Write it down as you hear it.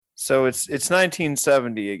So it's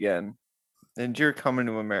 1970 again, and you're coming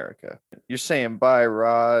to America. You're saying bye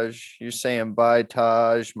Raj, you're saying bye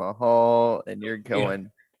Taj Mahal, and you're Yeah.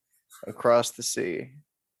 going across the sea.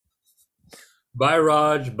 Bye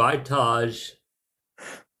Raj, bye Taj.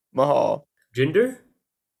 Mahal, Jinder?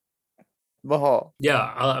 Mahal.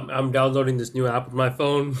 Yeah, I'm downloading this new app on my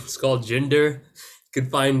phone. It's called Jinder. You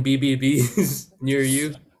can find BBBs near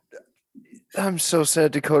you. I'm so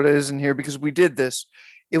sad Dakota isn't here because we did this.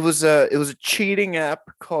 It was a cheating app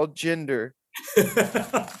called Gender.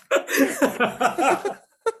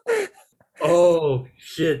 Oh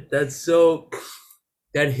shit, that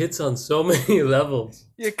hhits on so many levels.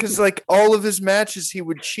 Yeah, because like all of his matches, he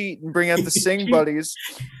would cheat and bring out the Sing buddies.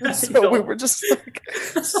 So we were just like,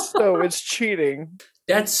 so it's cheating.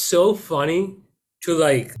 That's so funny to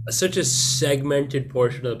like such a segmented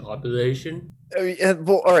portion of the population. I mean,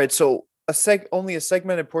 well, all right. So only a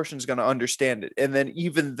segmented portion is going to understand it, and then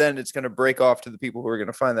even then, it's going to break off to the people who are going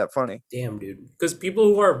to find that funny. Damn, dude. Because people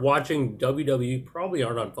who are watching WWE probably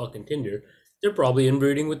aren't on fucking Tinder. They're probably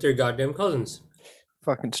inbreeding with their goddamn cousins.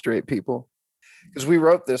 Fucking straight people. Because we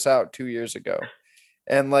wrote this out 2 years ago,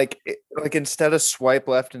 and like instead of swipe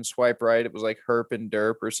left and swipe right, it was like herp and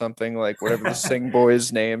derp or something, like whatever the Sing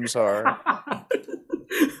boys' names are.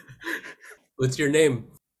 What's your name?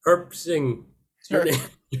 Herp Singh. What's your name?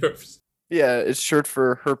 Yeah, it's short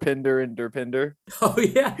for Herpinder and Derpinder. Oh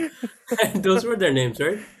yeah, those were their names,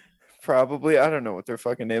 right? Probably. I don't know what their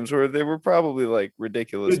fucking names were. They were probably like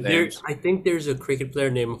ridiculous Dude, names. I think there's a cricket player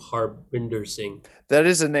named Harbinder Singh. That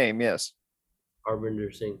is a name, yes.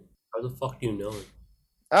 Harbinder Singh. How the fuck do you know it?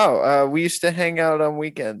 Oh, we used to hang out on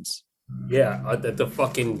weekends. Yeah, at the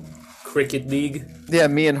fucking cricket league. Yeah,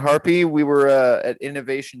 me and Harpy, we were at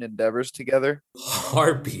Innovation Endeavors together.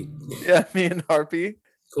 Harpy. Yeah, me and Harpy.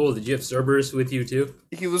 Cool. Did you have Cerberus with you too?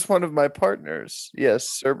 He was one of my partners. Yes,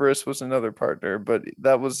 Cerberus was another partner, but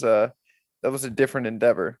that was a different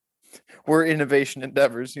endeavor. We're Innovation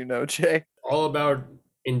Endeavors, Jay. All about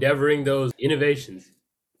endeavoring those innovations.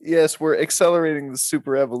 Yes, we're accelerating the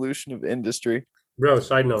super evolution of industry. Bro,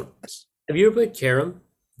 side note. Have you ever played Carom?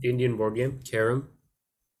 The Indian board game? Carom?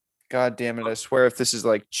 God damn it, I swear if this is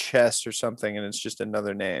like chess or something and it's just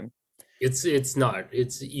another name. It's not.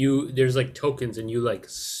 It's you. There's like tokens, and you like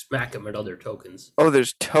smack them at other tokens. Oh,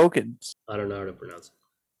 there's tokens. I don't know how to pronounce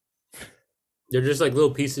it. They're just like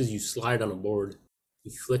little pieces you slide on a board.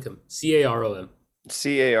 You flick them. Carom.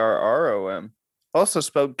 Carrom. Also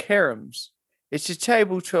spelled caroms. It's a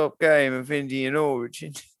tabletop game of Indian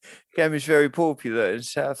origin. The game is very popular in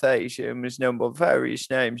South Asia and is known by various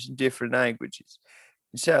names in different languages.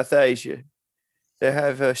 In South Asia, they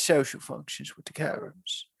have social functions with the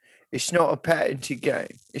caroms. It's not a patented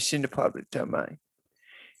game. It's in the public domain.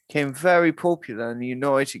 Became very popular in the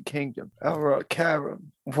United Kingdom. All right,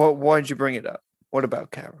 carom. Why'd you bring it up? What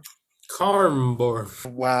about carom? Carmborn.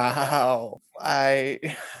 Wow. I'm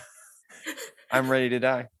ready to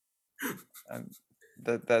die.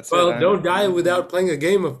 That's well, it. don't die without playing a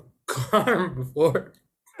game of Carm before.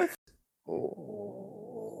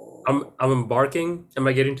 Oh. I'm embarking. Am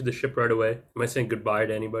I getting to the ship right away? Am I saying goodbye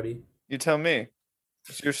to anybody? You tell me.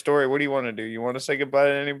 It's your story. What do you want to do? You want to say goodbye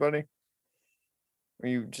to anybody? Or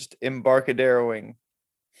you just embarcaderoing?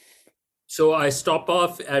 So I stop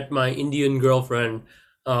off at my Indian girlfriend,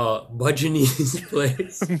 Bhajani's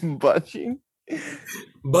place. Bhajani?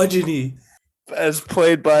 Bhajani. As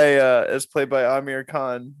played by Amir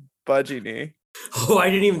Khan. Bhajani. Oh, I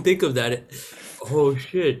didn't even think of that. Oh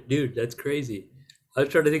shit, dude, that's crazy. I was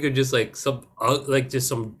trying to think of just like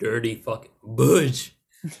some dirty fucking Bhaj.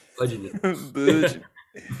 Bhajani. Bhaj.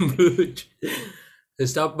 Bhaj. I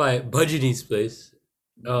stopped by Bhajani's place.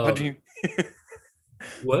 Bhajani.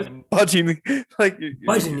 What? Bhajani. Like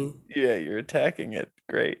Bhajani. Yeah, you're attacking it.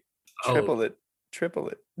 Great. Triple it.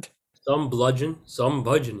 Some bludgeon, some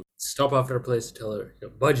Bhajani. Stop off at her place to tell her,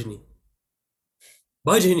 Bhajani.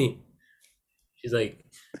 Bhajani. She's like,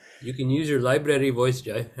 you can use your library voice,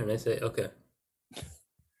 Jai. And I say, okay.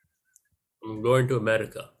 I'm going to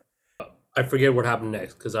America. I forget what happened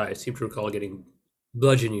next because I seem to recall getting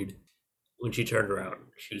bludgeoned when she turned around.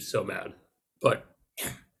 She was so mad. But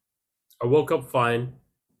I woke up fine.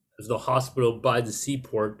 There's the hospital by the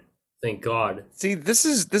seaport. Thank God. See, this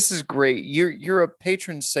is great. You're a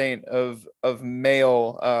patron saint of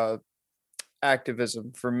male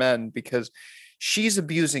activism for men because she's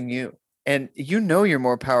abusing you, and you're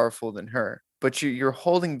more powerful than her, but you're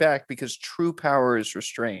holding back because true power is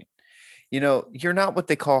restraint. You're not what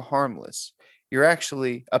they call harmless. You're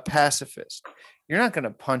actually a pacifist. You're not going to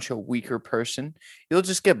punch a weaker person. You'll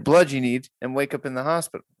just get bludgeoned and wake up in the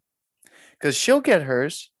hospital because she'll get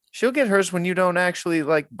hers. She'll get hers when you don't actually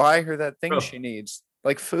like buy her that thing Bro, she needs,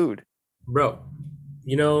 like food. bro,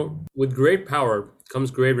 with great power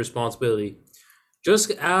comes great responsibility.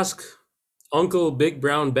 Just ask Uncle Big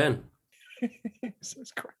Brown Ben.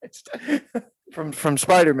 Jesus Christ. From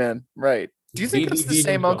Spider-Man, right. Do you think that's the BBB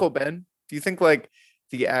same himself. Uncle Ben? Do you think like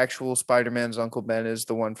the actual Spider-Man's Uncle Ben is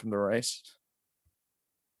the one from the rice?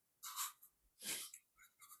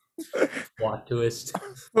 Plot twist.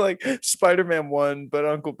 Like Spider-Man 1, but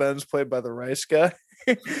Uncle Ben's played by the rice guy.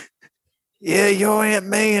 Yeah, your Aunt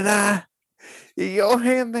May and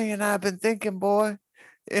I've been thinking, boy,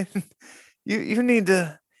 and you need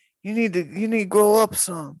to grow up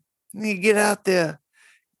some. You need to get out there.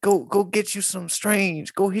 Go get you some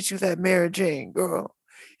strange. Go hit you that Mary Jane, girl.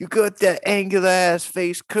 You got that angular ass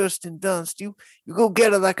face, Kirsten Dunst. You go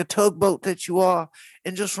get her like a tugboat that you are.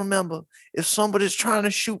 And just remember, if somebody's trying to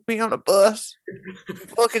shoot me on a bus,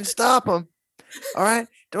 fucking stop them. All right?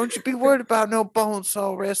 Don't you be worried about no bone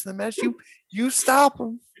saw wrestling match. You stop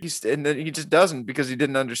him. And then he just doesn't because he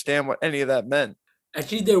didn't understand what any of that meant.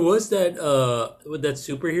 Actually, there was that with that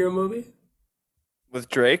superhero movie. With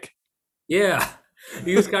Drake? Yeah,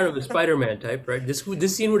 he was kind of a Spider-Man type, right? This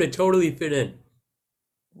scene would have totally fit in.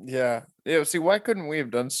 Yeah. Yeah. See, why couldn't we have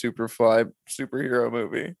done Superfly superhero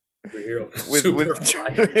movie? Superhero. With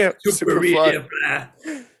Superfly. yeah, Superfly.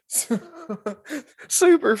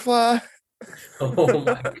 Superfly. Oh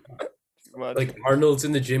my god. Like Arnold's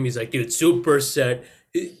in the gym, he's like, dude, super set.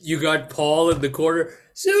 You got Paul in the corner,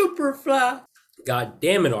 Superfly. God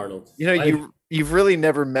damn it, Arnold. You know, you've really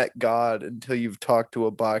never met God until you've talked to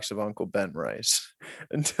a box of Uncle Ben rice.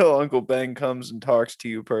 Until Uncle Ben comes and talks to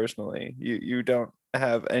you personally. You don't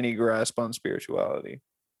have any grasp on spirituality.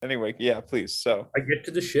 Anyway, yeah, please. So I get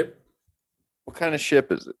to the ship. what kind of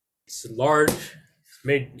ship is it? It's large.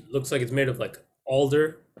 Looks like it's made of like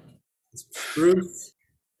alder. It's spruce.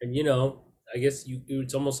 And I guess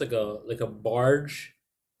it's almost like a barge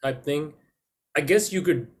type thing. I guess you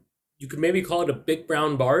could maybe call it a big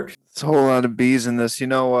brown barge. There's a whole lot of bees in this.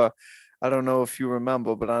 I don't know if you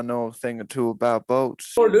remember, but I know a thing or two about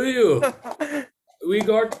boats. Oh, do you? we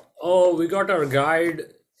got our guide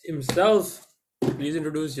himself. Please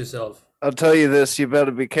introduce yourself. I'll tell you this, you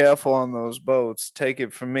better be careful on those boats. Take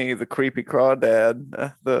it from me, the creepy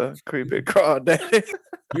crawdad. The creepy crawdad.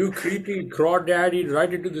 You creepy crawdaddy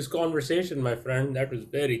right into this conversation, my friend. That was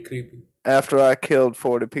very creepy. After I killed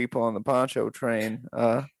 40 people on the poncho train,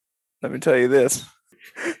 let me tell you this.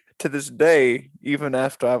 To this day, even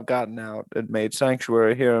after I've gotten out and made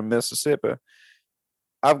sanctuary here in Mississippi,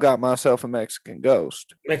 I've got myself a Mexican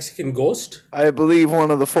ghost. Mexican ghost? I believe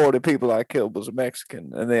one of the 40 people I killed was a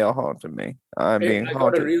Mexican, and they are haunting me. I'm being haunted.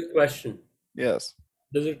 I got a real question. Yes.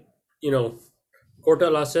 Does it,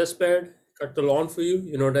 corta la césped, cut the lawn for you?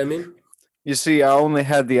 You know what I mean? You see, I only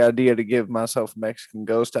had the idea to give myself a Mexican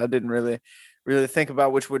ghost. I didn't really think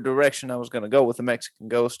about which direction I was going to go with the Mexican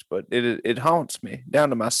ghost, but it haunts me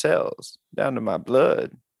down to my cells, down to my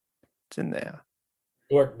blood. It's in there.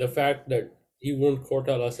 What, the fact that he won't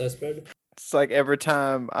corta la césped? It's like every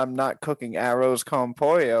time I'm not cooking arroz con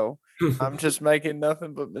pollo, I'm just making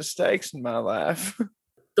nothing but mistakes in my life.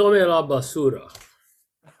 Tome la basura.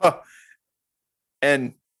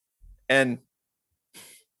 And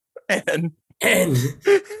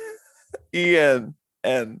Ian.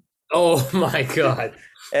 Oh my god.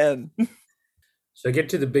 And so I get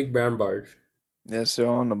to the big brown barge. Yes, they're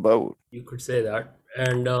on the boat. You could say that.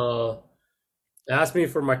 And they asked me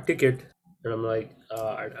for my ticket. And I'm like,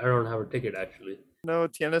 I don't have a ticket actually. No,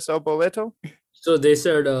 tienes el boleto? So they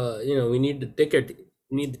said, we need the ticket.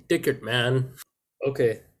 We need the ticket, man.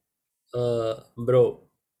 Okay. Bro,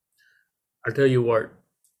 I'll tell you what.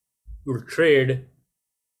 We'll trade.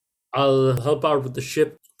 I'll help out with the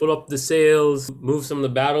ship, pull up the sails, move some of the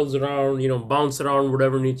battles around, bounce around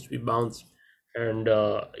whatever needs to be bounced. And,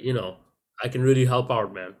 I can really help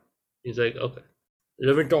out, man. He's like, okay.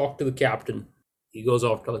 Let me talk to the captain. He goes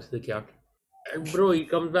off, talks to the captain. And bro, he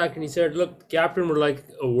comes back and he said, look, the captain would like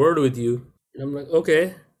a word with you. And I'm like,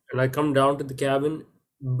 okay. And I come down to the cabin.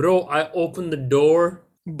 Bro, I open the door.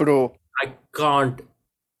 Bro. I can't.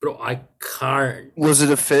 Bro, I can't. Was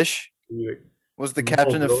it a fish? Dude. Was the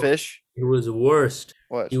captain a fish? He was worst.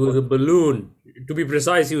 What? He was a balloon. To be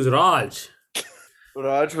precise, he was Raj.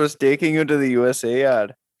 Raj was taking you to the USA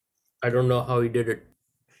yard. I don't know how he did it.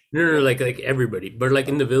 No, like everybody. But like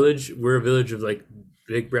in the village, we're a village of like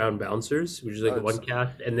big brown bouncers, which is like one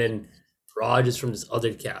cast. And then Raj is from this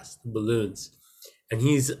other cast, the balloons. And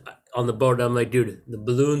he's on the boat. And I'm like, dude, the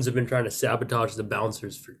balloons have been trying to sabotage the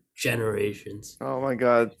bouncers for generations. Oh my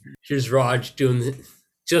God. Here's Raj doing it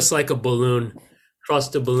just like a balloon.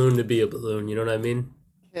 Trust a balloon to be a balloon. You know what I mean?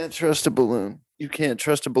 Can't trust a balloon. You can't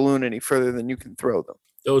trust a balloon any further than you can throw them.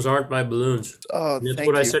 Those aren't my balloons. Oh, And that's thank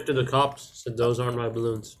what I you. said to the cops. I said, those aren't my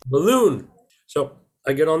balloons. Balloon! So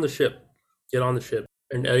I get on the ship.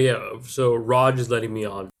 And so Raj is letting me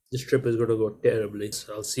on. This trip is going to go terribly.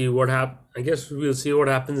 So I'll see what happens. I guess we'll see what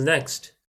happens next.